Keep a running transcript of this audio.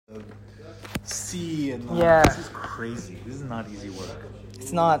sea and Yeah. This is crazy. This is not easy work.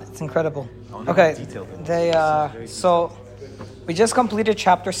 It's not. It's incredible. Okay. So we just completed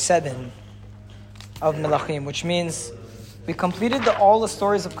chapter 7 of Melakhim, which means we completed all the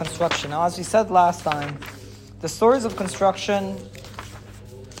stories of construction. Now, as we said last time, the stories of construction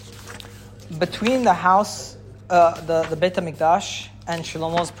between the house, the Beit HaMikdash, and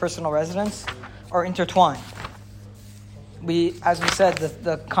Shlomo's personal residence are intertwined. As we said,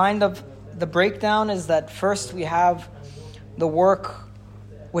 the breakdown is that first we have the work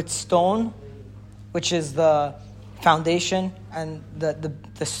with stone, which is the foundation and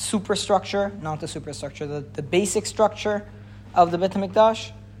the superstructure, not the superstructure, the basic structure of the Beit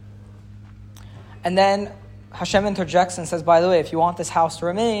HaMikdash. And then Hashem interjects and says, by the way, if you want this house to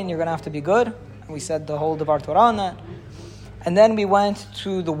remain, you're going to have to be good. And we said the whole Devar Torah on that. And then we went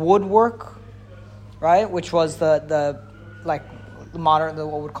to the woodwork, right, which was the modern,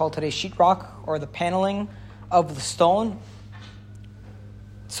 what we'd call today sheetrock, or the paneling of the stone,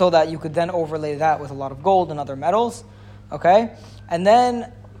 so that you could then overlay that with a lot of gold and other metals, okay? And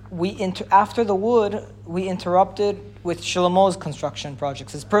then after the wood, we interrupted with Shlomo's construction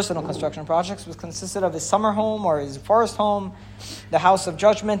projects, his personal construction projects, which consisted of his summer home or his forest home, the house of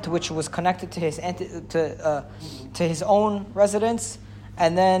judgment, which was connected to his own residence,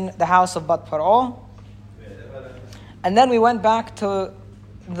 and then the house of Bat Paro. And then we went back to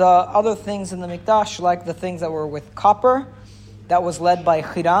the other things in the Mikdash, like the things that were with copper, that was led by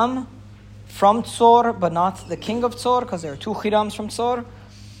Hiram from Tzor, but not the king of Tzor, because there are 2 Hirams from Tzor.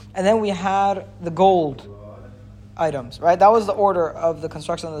 And then we had the gold items, right? That was the order of the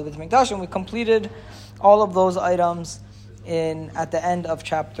construction of the Beit HaMikdash, and we completed all of those items at the end of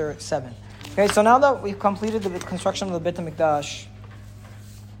chapter 7. Okay, so now that we've completed the construction of the Beit HaMikdash,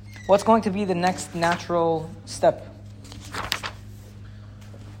 what's going to be the next natural step?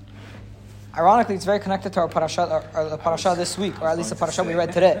 Ironically, it's very connected to our parasha this week, or at least the parasha we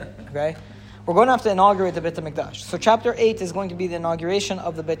read today. Okay, we're going to have to inaugurate the Beit HaMikdash. So chapter 8 is going to be the inauguration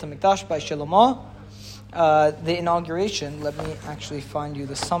of the Beit HaMikdash by Shlomo. The inauguration, let me actually find you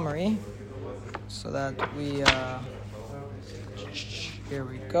the summary, so that we, here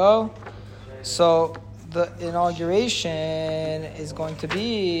we go. So the inauguration is going to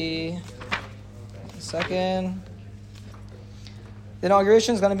be, the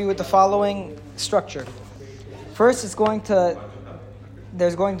inauguration is going to be with the following structure. First, there's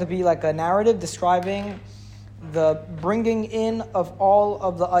going to be like a narrative describing the bringing in of all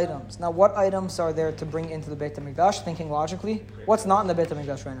of the items. Now, what items are there to bring into the Beit HaMikdash? Thinking logically, what's not in the Beit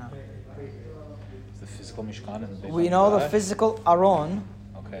HaMikdash right now? The physical Mishkan in the Beit HaMikdash. We know the physical Aron,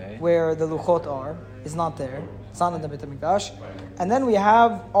 okay, where the Luchot are, is not there. It's not in the Beit HaMikdash. And then we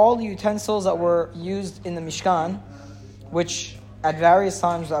have all the utensils that were used in the Mishkan, which at various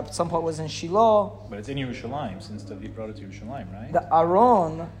times, at some point was in Shiloh. But it's in Yerushalayim, since David brought it to Yerushalayim, right? The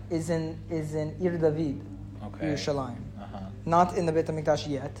Aron is in Ir David, okay, Yerushalayim. Not in the Beit HaMikdash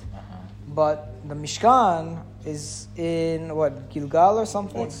yet. But the Mishkan is in Gilgal or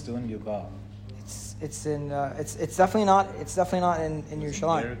something? Oh, it's still in Gilgal. It's definitely not in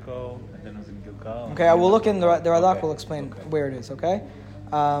Yerushalayim. Jericho, and then it was in Gilgal. Okay, I will look in the Radak will explain where it is, okay?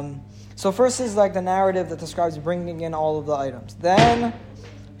 So first is like the narrative that describes bringing in all of the items. Then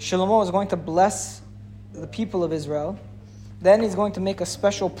Shlomo is going to bless the people of Israel. Then he's going to make a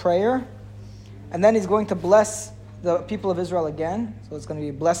special prayer. And then he's going to bless the people of Israel again. So it's going to be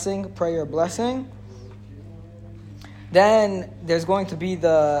blessing, prayer, blessing. Then there's going to be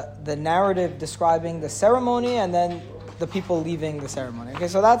the narrative describing the ceremony, and then the people leaving the ceremony. Okay,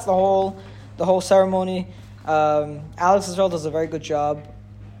 so that's the whole ceremony. Alex Israel does a very good job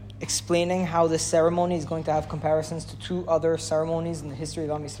explaining how this ceremony is going to have comparisons to 2 other ceremonies in the history of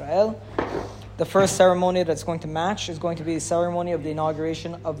Am Yisrael. The first ceremony that's going to match is going to be the ceremony of the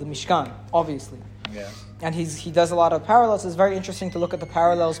inauguration of the Mishkan, obviously. Yeah. And he does a lot of parallels. It's very interesting to look at the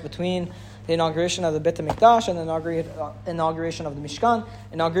parallels between the inauguration of the Beit HaMikdash and the inauguration of the Mishkan.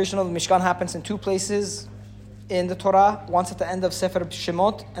 Inauguration of the Mishkan happens in 2 places in the Torah, once at the end of Sefer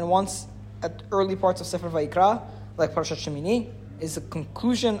Shemot and once at early parts of Sefer Vayikra, like Parashat Shemini, is the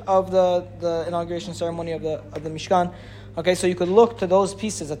conclusion of the inauguration ceremony of the Mishkan. Okay, so you could look to those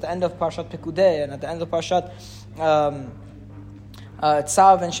pieces at the end of Parashat Pekudei and at the end of Parashat Tzav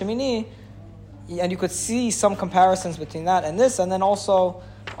and Shemini, and you could see some comparisons between that and this. And then also,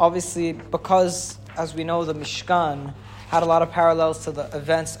 obviously, because, as we know, the Mishkan had a lot of parallels to the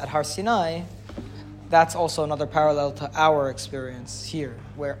events at Har Sinai, that's also another parallel to our experience here,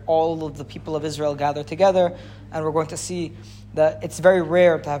 where all of the people of Israel gather together, and we're going to see that it's very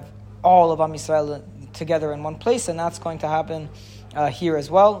rare to have all of Am Yisrael together in one place, and that's going to happen here as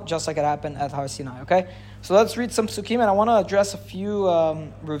well, just like it happened at Har Sinai. Okay, so let's read some psukim, and I want to address a few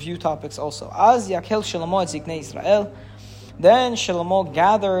review topics also. Az yakel Shlomo et ziknei Israel. Then Shlomo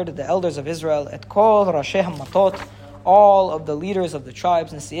gathered the elders of Israel, et kol rashei hamatot, all of the leaders of the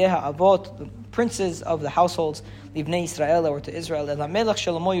tribes, nesiei ha'avot, the princes of the households, livnei Israel, or to Israel, el hamelech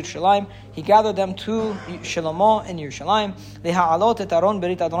Shlomo Yerushalayim. He gathered them to Shlomo in Yerushalayim. Leha'alot et Aron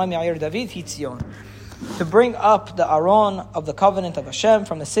berit Adonai mi'ayir David Hitzion, to bring up the Aron of the covenant of Hashem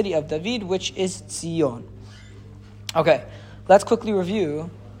from the city of David, which is Zion. Okay, let's quickly review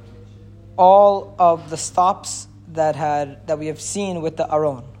all of the stops that we have seen with the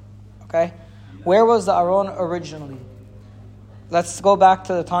Aron. Okay, where was the Aron originally? Let's go back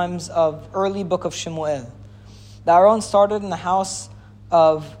to the times of early book of Shemuel. The Aron started in the house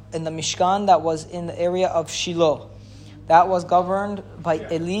in the Mishkan that was in the area of Shiloh. That was governed by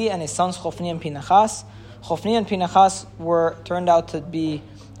Eli and his sons Chofni and Pinachas. Chofni and Pinachas turned out to be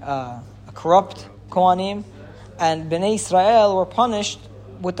corrupt Kohanim, and Bnei Israel were punished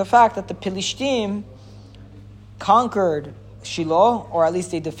with the fact that the Pilishtim conquered Shiloh, or at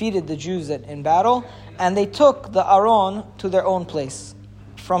least they defeated the Jews in battle, and they took the Aron to their own place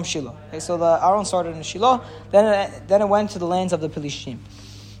from Shiloh. Okay, so the Aron started in Shiloh, then it went to the lands of the Pilishtim.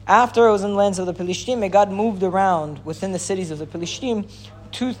 After it was in the lands of the Pilishtim, it got moved around within the cities of the Pilishtim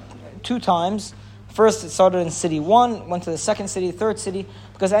two times. First, it started in city 1, went to the second city, third city,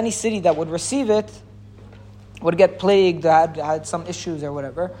 because any city that would receive it would get plagued, had some issues or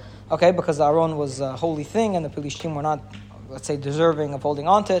whatever. Okay, because the Aron was a holy thing, and the Pilishtim were not, let's say, deserving of holding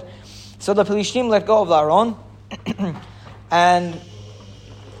on to it. So the Pilishtim let go of the Aron, and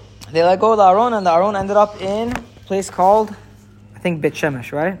they let go of the Aron, and the Aron ended up in a place called, I think, Bet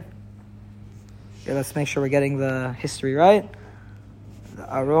Shemesh, right? Okay, let's make sure we're getting the history right.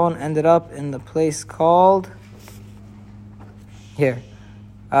 The Aron ended up in the place called, here.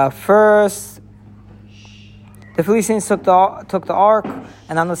 First, the Philistines took the ark,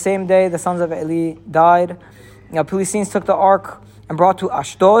 and on the same day the sons of Eli died. The Philistines took the ark and brought to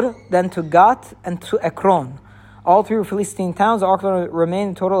Ashdod, then to Gat, and to Ekron. All three were Philistine towns. The ark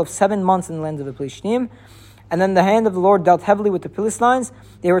remained a total of 7 months in the lands of the Philistines. And then the hand of the Lord dealt heavily with the Philistines.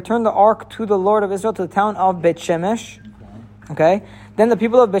 They returned the ark to the Lord of Israel, to the town of Bet Shemesh. Okay. Then the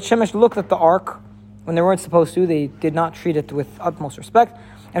people of Bet Shemesh looked at the ark when they weren't supposed to. They did not treat it with utmost respect.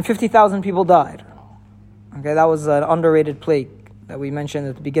 And 50,000 people died. Okay, that was an underrated plague that we mentioned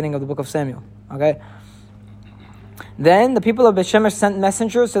at the beginning of the book of Samuel. Okay. Then the people of Bet Shemesh sent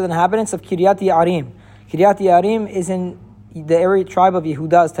messengers to the inhabitants of Kiryat Yearim. Kiryat Yearim is in the area tribe of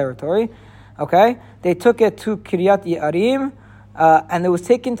Yehuda's territory. Okay, they took it to Kiryat Yearim, and it was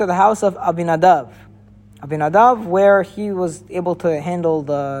taken to the house of Abinadab. Abinadab, where he was able to handle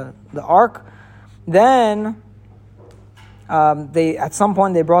the ark. Then, at some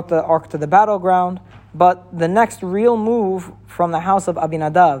point they brought the ark to the battleground. But the next real move from the house of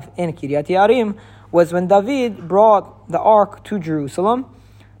Abinadab in Kiryat Yearim was when David brought the ark to Jerusalem.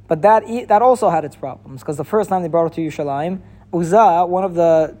 But that also had its problems, because the first time they brought it to Yerushalayim, Uzzah, one of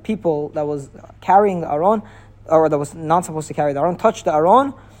the people that was carrying the Aron, or that was not supposed to carry the Aron, touched the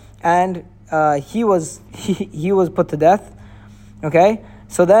Aron, and he was put to death. Okay,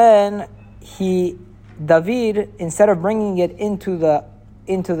 so then David, instead of bringing it into the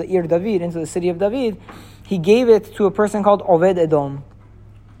Ir David, into the city of David, he gave it to a person called Oved Edom.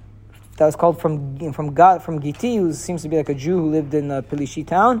 That was called from Giti, who seems to be like a Jew who lived in the Pelishi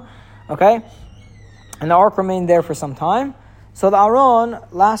town. Okay, and the ark remained there for some time. So the Aron,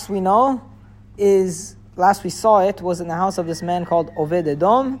 last we saw it, was in the house of this man called Oved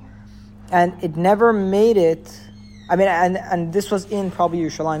Edom, and it never made it. I mean, and this was in probably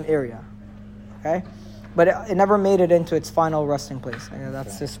Yerushalayim area. Okay. But it never made it into its final resting place.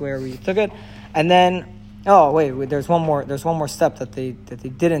 That's just where we took it. And then, there's one more step that they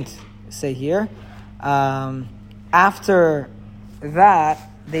didn't say here. After that,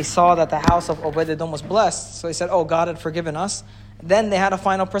 they saw that the house of Obed Edom was blessed. So they said, "Oh, God had forgiven us." Then they had a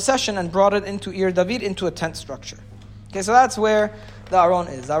final procession and brought it into Ir David, into a tent structure. Okay, so that's where the Aron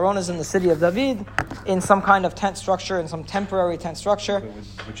is. The Aron is in the city of David, in some kind of tent structure, in some temporary tent structure.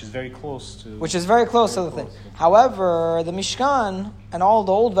 Which is very close to the thing. However, the Mishkan and all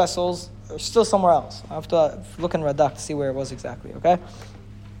the old vessels are still somewhere else. I have to look in Radak to see where it was exactly, okay?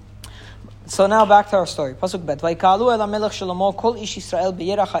 So now back to our story. Pasuk Bet. Vaykalu el HaMelech Shlomo kol ish Yisrael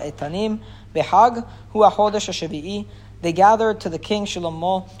b'yerach ha'etanim b'hag hu ha'chodesh ha'shevi'i. They gathered to the king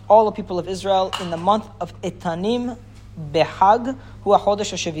Shlomo, all the people of Israel, in the month of Etanim, Behag, hu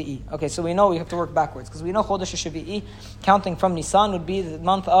HaChodesh HaShevi'i. Okay, so we know we have to work backwards, because we know Chodesh HaShevi'i, counting from Nisan, would be the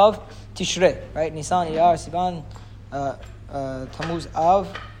month of Tishrei, right? Nisan, Iyar, Sivan, Tammuz, Av,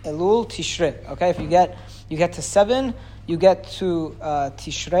 Elul, Tishrei. Okay, if you get to 7, you get to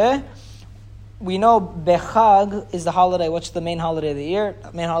Tishrei. We know Bechag is the holiday. What's the main holiday of the year?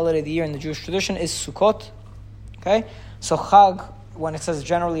 The main holiday of the year in the Jewish tradition is Sukkot. Okay, so Chag, when it says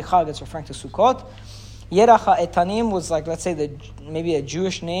generally Chag, it's referring to Sukkot. Yerach Etanim was like, let's say, maybe a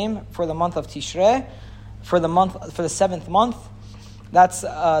Jewish name for the month of Tishrei, for the 7th month. That's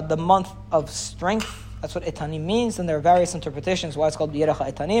the month of strength. That's what Etanim means, and there are various interpretations why it's called Yerach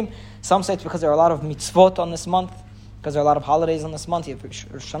Etanim. Some say it's because there are a lot of mitzvot on this month, because there are a lot of holidays on this month. You have Rosh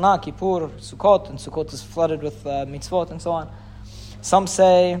Hashanah, Kippur, Sukkot, and Sukkot is flooded with mitzvot and so on. Some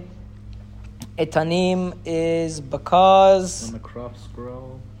say Etanim is because when the crops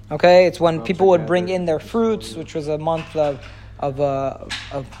grow. Okay, it's when people would bring in their fruits, which was a month of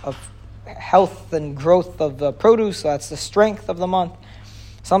health and growth of produce. So that's the strength of the month.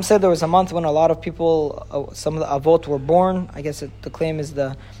 Some said there was a month when a lot of people, some of the avot were born. I guess the claim is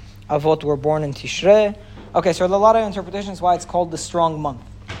the avot were born in Tishrei. Okay, so there are a lot of interpretations why it's called the strong month.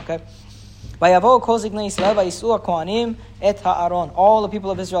 Okay. All the people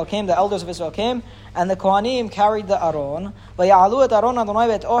of Israel came, the elders of Israel came, and the Kohanim carried the Aron.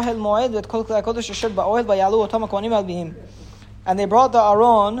 And they brought the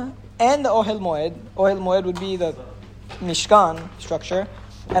Aron and the Ohel Moed. Ohel Moed would be the Mishkan structure,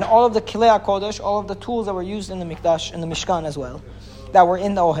 and all of the Kilei HaKodesh, all of the tools that were used in the Mikdash, in the Mishkan as well, that were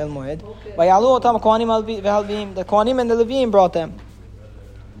in the Ohel Moed. The Kohanim and the Levim brought them.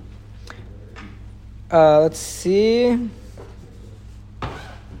 Let's see.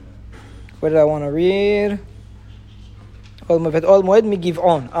 Where did I want to read?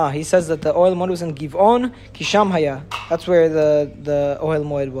 He says that the Ohel Moed was in Giv'on, Kisham Haya. That's where the Ohel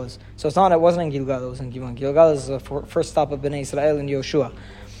Moed was. So it wasn't in Gilgal, it was in Giv'on. Gilgal is the first stop of Bnei Israel in Yoshua.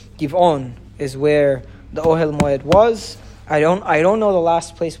 Giv'on is where the Ohel Moed was. I don't know the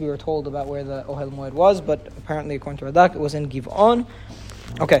last place we were told about where the Ohel Moed was, but apparently according to Radak, it was in Giv'on.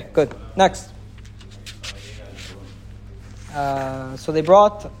 Okay, good. Next. So they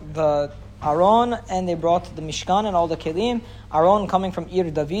brought the Aron and they brought the Mishkan and all the Kelim. Aron coming from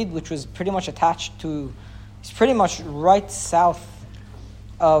Ir David, which was pretty much it's pretty much right south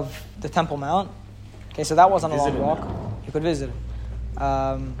of the Temple Mount. Okay, so that wasn't a long walk. You could visit it.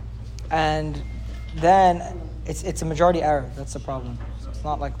 And then it's a majority Arab. That's the problem. So it's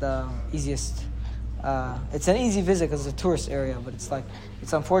not like the easiest. It's an easy visit because it's a tourist area, but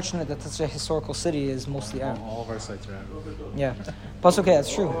it's unfortunate that such a historical city is mostly Arab. All of our sites are Arab. Yeah, but okay,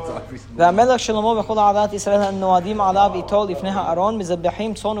 that's true. והמלך שלמה וכל עדת ישראל הנועדים עליו איתו לפני הארון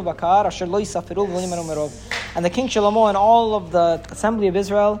מזבחים צאן ובקר אשר לא יספרו ולא ימנו מרוב. And the king Shlomo and all of the assembly of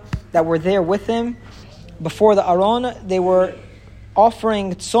Israel that were there with him before the Aron, they were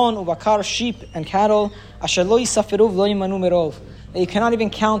offering tzon ubakar, sheep and cattle asher lo yisafiru v'lo yimanu merov. You cannot even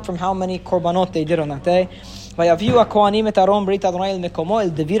count from how many korbanot they did on that day. ויביאו הכהנים את ארון ברית אדוני אל מקומו אל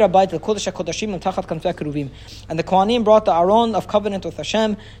דביר הבית לקודש הקודשים תחת כנפי הכרובים. And the Kohanim brought the Aron of covenant with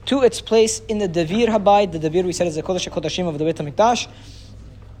Hashem to its place in the Devir Habayit. The Devir, we said, is the Kodesh HaKodashim of the Beit HaMikdash.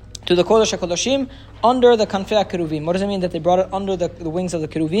 To the Kodesh HaKodashim under the Kanfei HaKeruvim. What does it mean that they brought it under the wings of the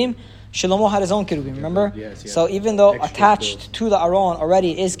Keruvim? Shlomo had his own Keruvim, remember? Yes. So even though attached to the Aron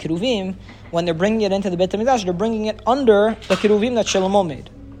already is Keruvim, when they're bringing it into the Beit HaMikdash, they're bringing it under the Keruvim that Shlomo made.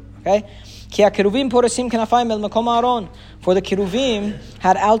 Okay? For the Keruvim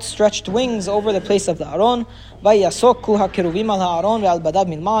had outstretched wings over the place of the Aron.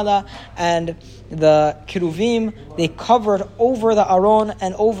 And the Keruvim, they covered over the Aron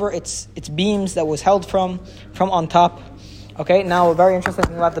and over its beams that was held from on top. Okay, now a very interesting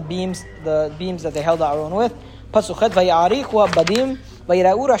thing about the beams that they held the Aron with.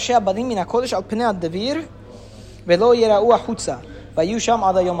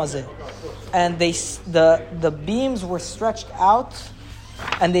 And the beams were stretched out,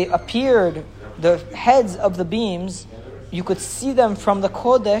 and they appeared, the heads of the beams, you could see them from the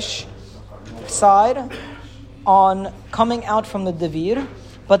Kodesh side on coming out from the Devir,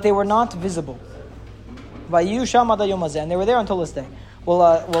 but they were not visible. And they were there until this day.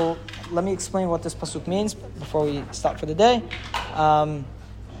 Well, let me explain what this pasuk means before we stop for the day.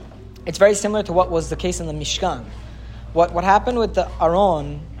 It's very similar to what was the case in the Mishkan. What happened with the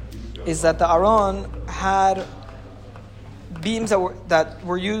Aron is that the Aron had beams that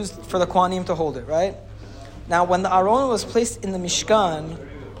were used for the Kohanim to hold it, right? Now, when the Aron was placed in the Mishkan,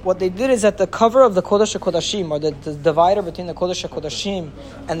 what they did is that the cover of the Kodesh HaKodashim, or the divider between the Kodesh HaKodashim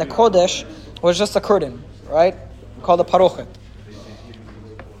and the Kodesh, was just a curtain, right? Called a parochet.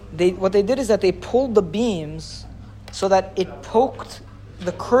 What they did is that they pulled the beams so that it poked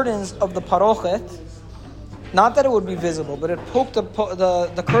the curtains of the parochet Not that it would be visible, but it poked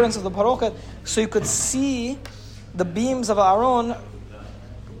the curtains of the parochet, so you could see the beams of Aaron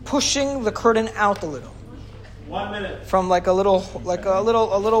pushing the curtain out a little. 1 minute. From like a little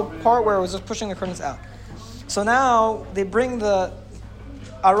part where it was just pushing the curtains out. So now they bring the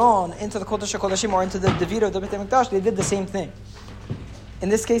Aaron into the Kodesh HaKodashim or into the Devira of the Beit HaMikdash. They did the same thing. In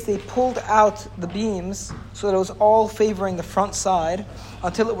this case, they pulled out the beams so that it was all favoring the front side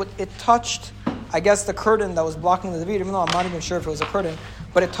until it touched, I guess, the curtain that was blocking the Devira, even though I'm not even sure if it was a curtain,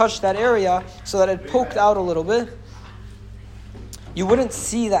 but it touched that area so that it poked out a little bit. You wouldn't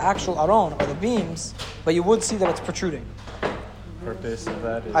see the actual Aron or the beams, but you would see that it's protruding. Purpose of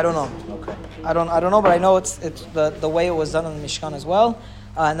that is... I don't know. Okay. I don't know, but I know it's the way it was done in the Mishkan as well,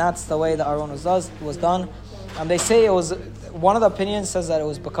 and that's the way the Aron was done. They say it was, one of the opinions says that it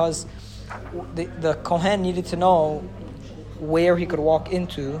was because the Kohen needed to know where he could walk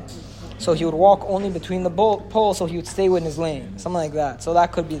into, so he would walk only between the poles, so he would stay within his lane, something like that. So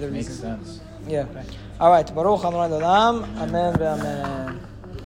that could be the reason. Makes sense. Yeah. All right. Baruch Adonai L'olam. Amen ve'amen.